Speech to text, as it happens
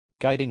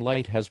Guiding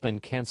Light has been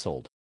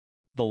cancelled.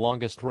 The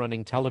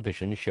longest-running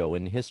television show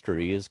in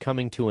history is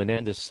coming to an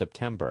end this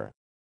September.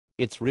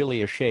 It's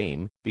really a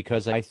shame,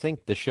 because I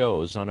think the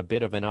show's on a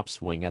bit of an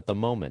upswing at the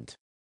moment.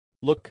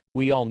 Look,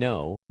 we all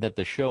know that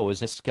the show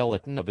is a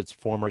skeleton of its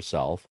former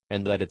self,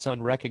 and that it's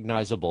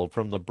unrecognizable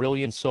from the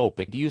brilliant soap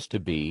it used to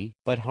be,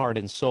 but heart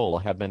and soul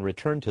have been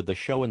returned to the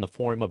show in the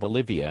form of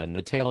Olivia and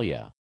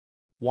Natalia.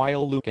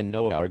 While Luke and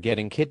Noah are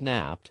getting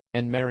kidnapped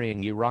and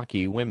marrying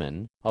Iraqi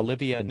women,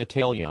 Olivia and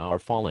Natalia are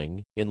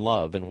falling in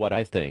love in what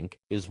I think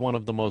is one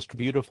of the most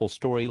beautiful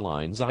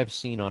storylines I've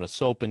seen on a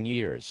soap in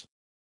years.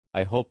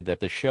 I hope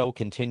that the show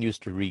continues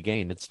to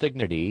regain its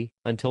dignity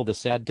until the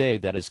sad day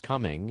that is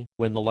coming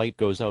when the light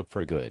goes out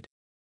for good.